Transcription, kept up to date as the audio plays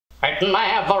It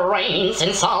never rains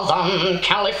in Southern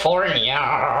California.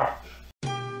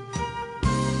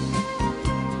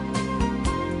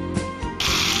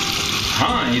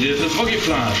 Hi, this is Foggy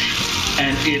Flash,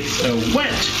 and it's a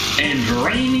wet and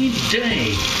rainy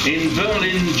day in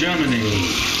Berlin, Germany.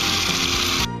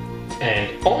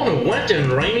 And on a wet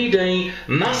and rainy day,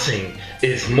 nothing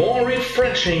is more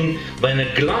refreshing than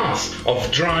a glass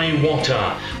of dry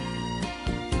water.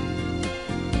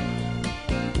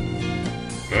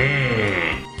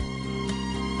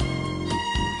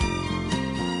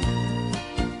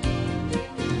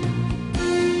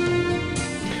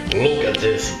 Look at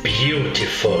this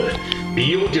beautiful,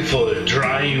 beautiful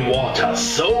dry water,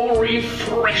 so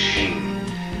refreshing.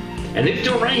 And if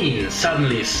the rain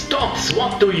suddenly stops,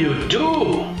 what do you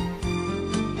do?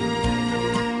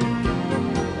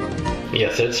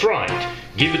 Yes, that's right.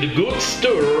 Give it a good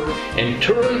stir and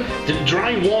turn the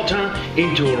dry water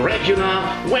into regular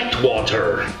wet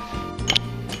water.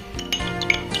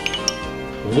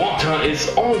 Water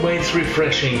is always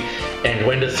refreshing, and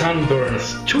when the sun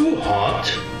burns too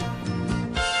hot,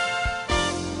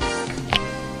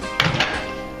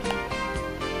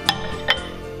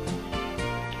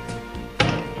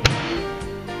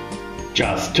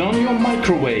 just turn your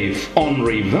microwave on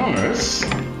reverse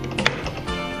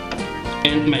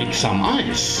and make some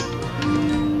ice.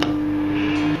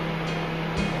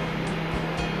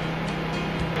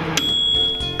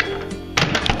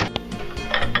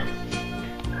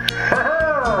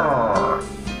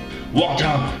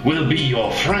 Water will be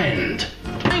your friend.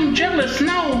 I'm jealous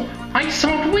now. I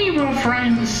thought we were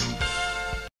friends.